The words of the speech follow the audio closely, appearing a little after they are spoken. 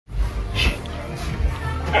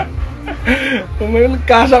May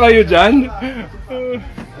nagkasa kayo dyan?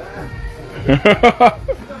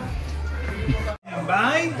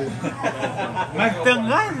 Bay,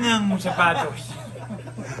 magtanggal ng sapatos.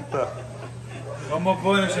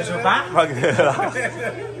 Umupo na sa sopa? Mag-relax.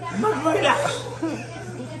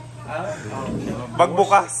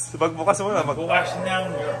 Magbukas muna. Magbukas ng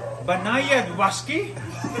banayad whiskey.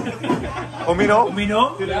 Uminom?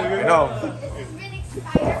 Uminom? Uminom. It's been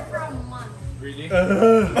expired for a month. Really?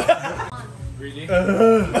 Really?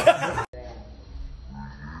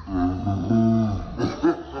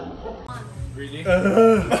 Really?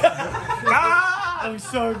 Ang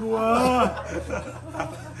sagwa!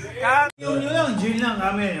 Yun lang, gin lang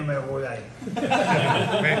kami na may kulay.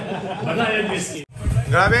 Banayad whiskey.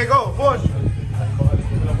 Grabe, go! Push!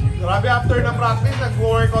 Grabe, after na practice,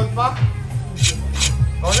 nag-workout pa.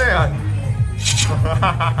 Ano yan?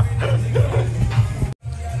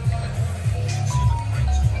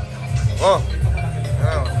 Oh!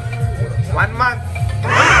 1 month!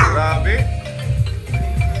 Grabe!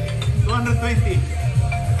 220.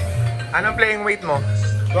 Anong playing weight mo?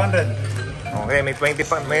 200. Okay, may 20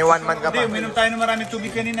 pa, may 1 month ka pa. Hindi, uminom tayo ng maraming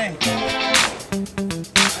tubig kanina eh.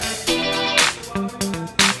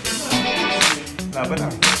 Laban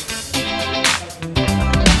na.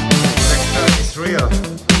 Collection is real.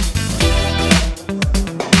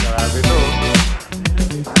 Grabe to.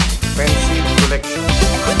 Expensive collection.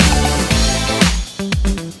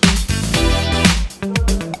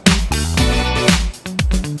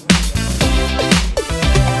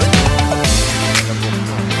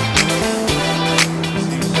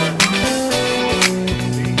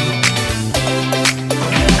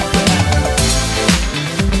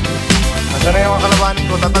 Nasaan na yung kalabanin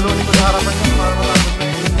ko? Tatalunin ko sa harapan niya para matapos na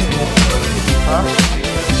yun. Ha?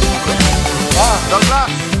 Douglas!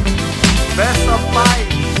 Best of 5!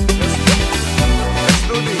 Let's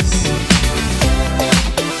do this!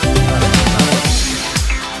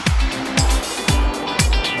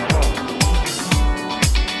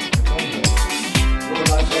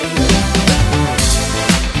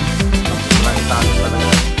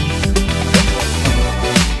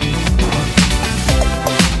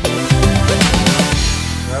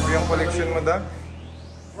 Grabe yung collection mo, Doug.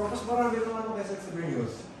 Mas marami naman ako kaysa sa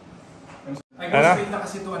Bernios.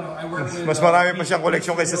 Mas marami pa siyang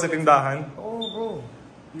collection kaysa sa tindahan. Oo, bro.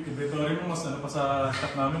 Yung inventory mo mas ano pa sa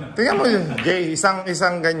stock namin eh. Tingnan mo yun, Jay, isang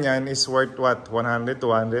ganyan is worth what? 100,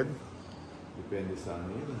 200? Depende sa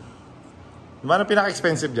ano yun. Ano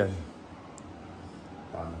pinaka-expensive dyan?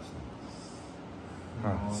 Thanos na.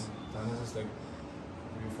 Thanos is like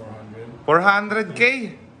 400K? 400.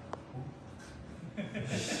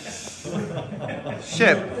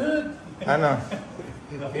 Shit. Ano?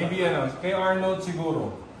 Maybe kay Arnold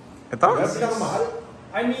siguro. Ito?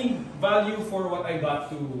 I mean, value for what I got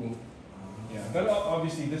to... Yeah, but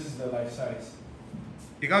obviously this is the life size.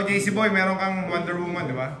 Ikaw, JC Boy, meron kang Wonder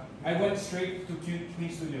Woman, di ba? I went straight to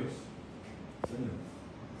Queen Studios.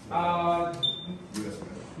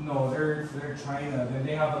 No, they're China.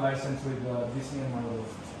 They have a license with Disney and Marvel.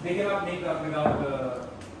 They cannot make that without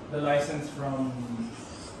the license from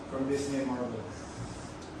Disney and Marvel.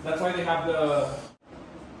 That's why they have the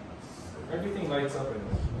everything lights up in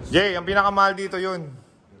it. Jay, ang pinakamahal dito yun.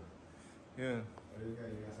 Yun.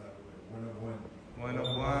 One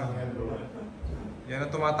of one. Yan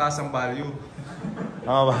ang tumataas ang value.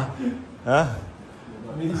 Tama ba? Ha?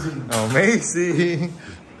 Amazing. Amazing.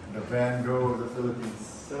 The Van Gogh of the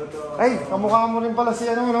Philippines. Ay, kamukha mo rin pala si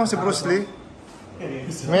si Bruce Lee.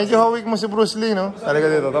 Medyo hawig mo si Bruce Lee, no? Talaga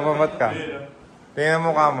dito, tapamat ka. Tingnan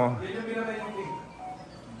mo mukha mo.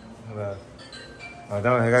 Oh,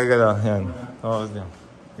 tama, higay daw. Yan. Oo, yan.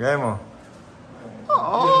 Higay mo.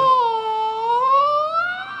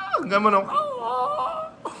 Higay mo nung.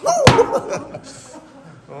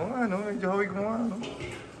 Oo nga, no? Medyo hawig mo nga, no?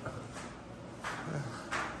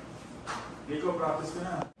 Hindi ko practice ko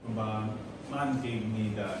na. Man cave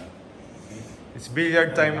ni Dad. It's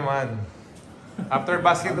billiard time naman. After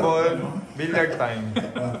basketball, billiard time.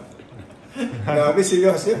 Grabe,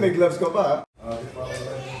 seryoso. May gloves ko pa.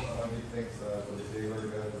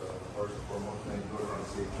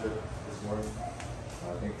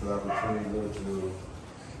 Thank the opportunity, Lord, to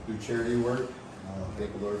do charity work.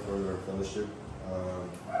 Thank the Lord for their fellowship.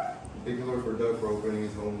 Thank the Lord for Doug for opening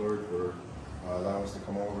his home, Lord, for allowing us to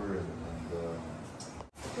come over and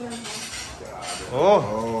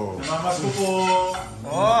Oh! Namamas ko po.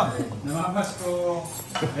 Oh! Namamas ko.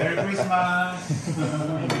 Merry Christmas.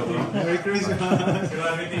 Merry Christmas.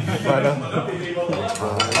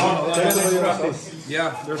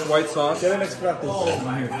 Yeah, there's white sauce. next practice.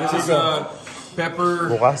 This is pepper.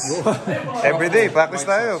 Bukas. Everyday, practice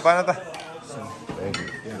tayo. Paano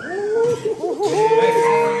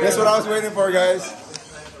That's what I was waiting for, guys.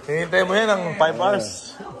 Hinihintay mo yan ng 5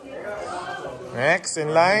 hours. Next,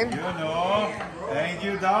 in line. You know. Thank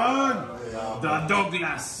you, Don. The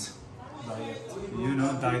Douglas. You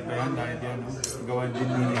know, diet ba yan? Diet yan, no? Gawa din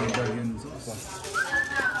ni Doug yun.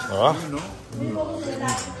 Oh. You know?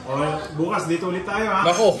 Bukas dito ulit tayo, ha?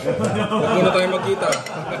 Nako, huwag muna tayo magkita.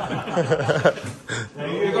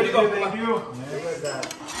 Thank you, thank you.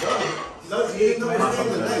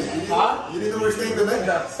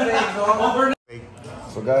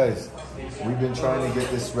 So guys, we've been trying to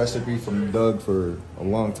get this recipe from Doug for a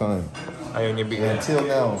long time. Ayaw niya bigyan. Until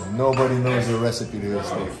now, nobody knows the recipe to this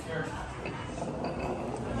steak.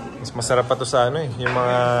 Mas masarap pa to sa ano eh, yung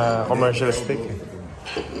mga commercial steak eh.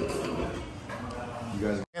 You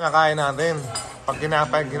guys, Kinakain natin. Pag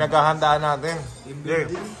ginagahandaan natin.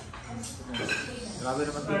 Hindi. Grabe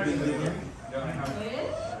naman ito building yan.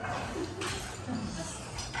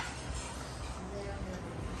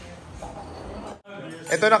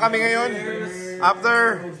 Ito na kami ngayon.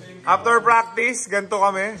 After practice, ganito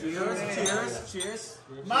kami. Cheers.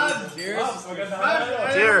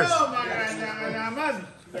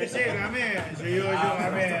 Kasi kami, seryoso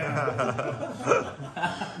kami.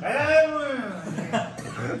 Alam mo yun.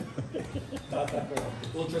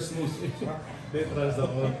 Ultra smooth.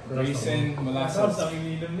 Raisin, molasses.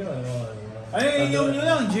 Ay, yun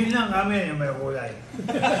lang, gin lang kami yung may kulay.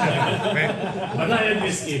 Banayan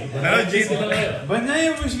whiskey.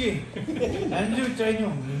 Banayan whiskey. Andrew, try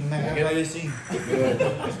nyo. Nakakalasing.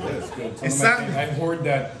 I've heard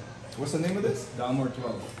that. what's the name of this? Dalmore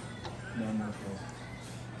 12.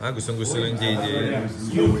 Gustong-gusto lang JJ.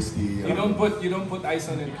 No whiskey. You don't put ice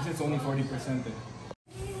on it because it's only 40% eh.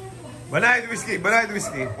 Banayad whiskey.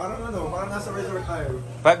 Parang nasa resort tayo.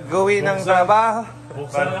 Pag-uwi ng trabaho.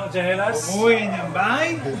 Buksan ang tsinelas. Umuwi ng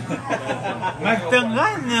bahay.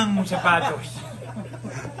 Magtanggal ng sapatos.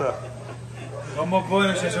 Umupo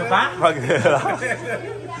na sa sopa.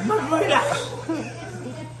 Magmula.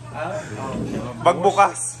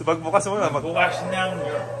 Pagbukas muna. Bukas ng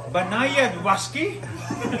banayad whiskey.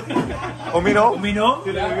 Uminom? Uminom.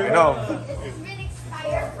 Uminom. It's been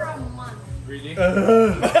expired for a month. Really?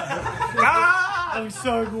 Ang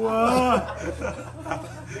sagwa.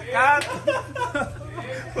 Cut!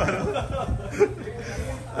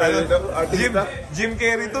 Jim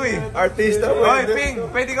Carrey to eh. Artista. Hoy,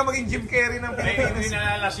 Ping! Pwede ka maging Jim Carrey ng Hindi Pilipinas.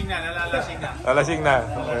 nalalasing na. Alasing na.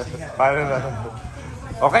 Paano na?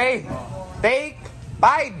 Okay. Take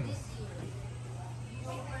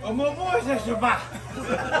 5. Umupo sa sopa.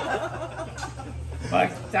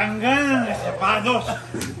 Magtanggal ng sapatos.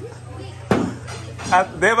 At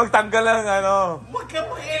magtanggal lang ano. Huwag ka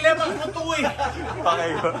pakialam ang buto eh.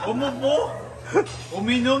 Okay. Umupo.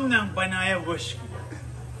 Uminom ng banayad whiskey.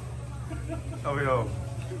 Uminom.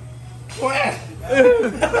 Pwes!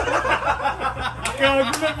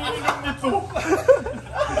 Gago na uminom nito.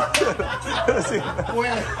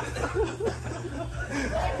 Pwes!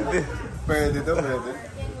 Pwede to, pwede.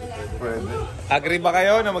 Pwede. Agree ba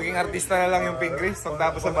kayo na maging artista na lang yung Pingris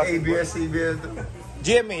tapos sa basketball? ABS-CBN.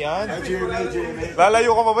 GMA yan? GMA.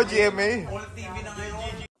 Lalayo ka pa ba GMA?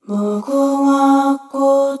 무궁화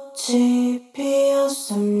꽃이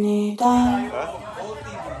피었습니다.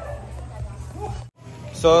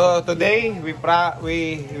 So today we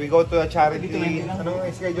go to a charity. Ano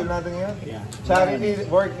ang schedule natin ngayon? Charity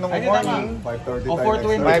work nung morning.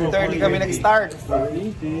 5:30. 5:30 kami nag-start.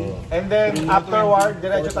 And then afterward,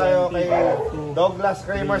 diretso tayo kay Douglas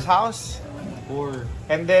Kramer's house.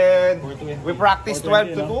 And then we practice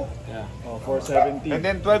 12 to 2. Yeah. 470. And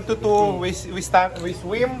then 12 to 2 we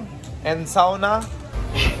swim and sauna.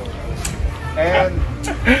 And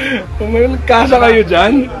Kasa kayo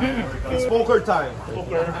dyan? it's poker time.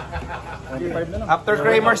 After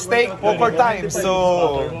Kramer steak, poker time.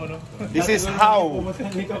 So this is how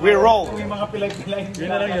we roll.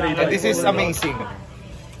 And this is amazing.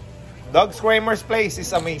 Doug's Kramer's place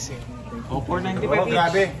is amazing. Oh,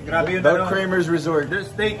 495 grabe yun. Doug Kramer's Resort.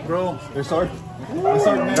 There's steak, bro. Resort?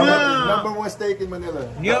 Number one steak in Manila.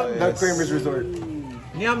 Doug Kramer's Resort.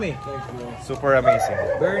 Yummy. Super amazing.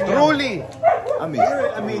 Truly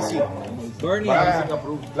Amazing. Bernie,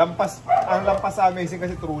 lampas sa amazing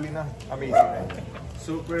kasi truly na amazing.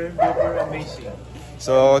 super duper amazing.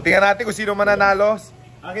 So tingnan natin kung sino mananalo.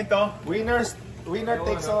 Akin to. Winner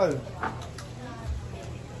takes all.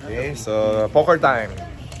 Okay, so poker time.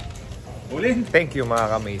 Ulin. Thank you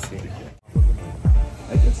mga amazing.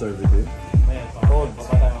 I can serve it here.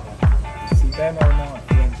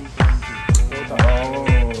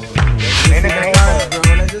 May nag-record.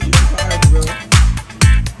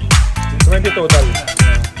 20 total.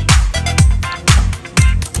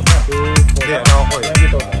 2, 4, Hindi, ano ako eh.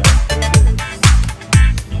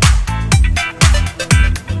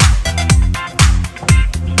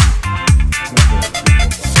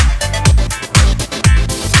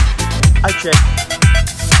 I check.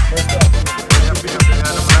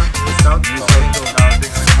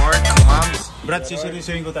 Brad,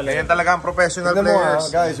 siseryosohin ko talaga. Ganyan talaga ang professional Tignan mo, players.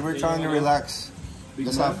 guys, we're trying to relax.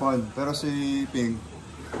 Just have fun. Pero si Ping,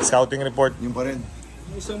 Scouting report. yun pa rin.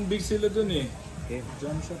 Isang big sila dun eh.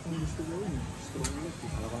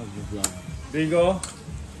 Rigo.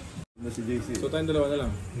 So tayong dalawa na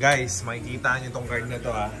lang. Guys, makikita nyo tong card na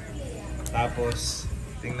to ha. Tapos,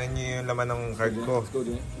 tingnan nyo yung laman ng card ko.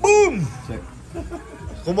 Boom! Check.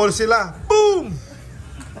 Kumol sila. Boom!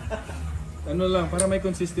 Ano lang, para may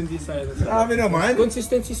consistency sa Grabe naman.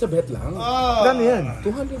 Consistency sa bet lang. Dami yan.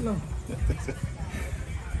 200 lang.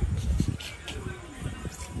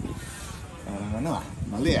 Parang ano ah,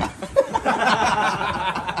 mali ah.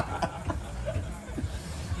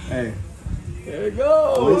 Hey. There we go!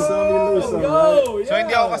 Let's go! So,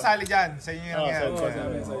 hindi ako kasali dyan. Sa inyo yung yan.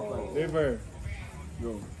 River.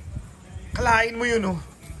 Kalain mo yun, oh.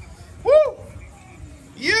 Woo!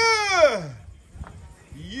 Yeah!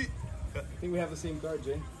 I think we have the same card,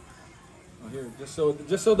 Jay. Oh, here, just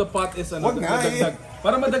so the pot is ano, Wag nga eh. madagdag.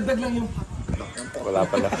 Para madagdag lang yung pot. Wala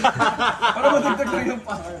pala. Para madagdag lang yung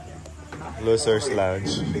pot. Losers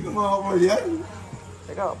Lounge. Hindi ko makakuha yan.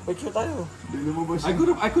 Teka, picture tayo. Hindi mo ba I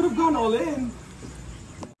could have gone all in.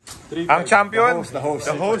 Ang champion, The host.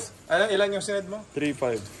 the host. Ilan yung sined mo?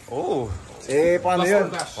 3-5. Oh, Eh, paano yun?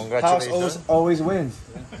 congratulations. always wins.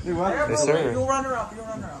 Di ba? Yes, sir. You runner up.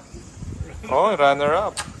 Oh,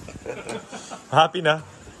 runner-up. Happy na.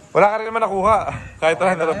 Wala ka rin naman nakuha. Kahit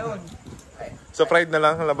runner-up. So, pride na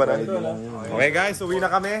lang ang labanan. Okay guys, uwi na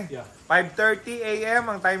kami. 5:30 AM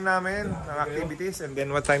ang time namin ng activities. And then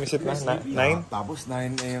what time is it na? 9? Tapos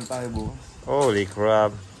 9 AM tayo bukas. Holy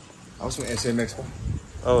crap. Tapos may SMX pa.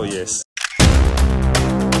 Oh, yes.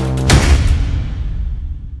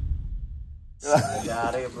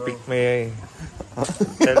 Pick may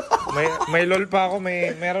lol pa ako,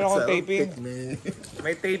 meron akong taping.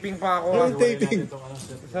 May taping pa ako. Anong taping?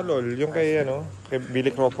 Sa lol, yung kay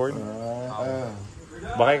Billy Crawford.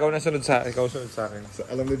 Baka ikaw sunod sa akin.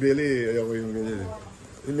 Alam ni Billy, ayoko yung ganyan eh.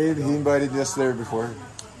 He invited us there before.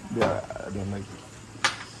 Yeah, I don't like it.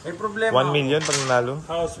 May problema. 1 million pag nanalo.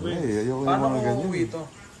 House win. Hey, ayoko yung mga ganyan.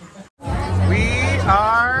 We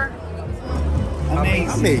are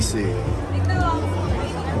Amazing.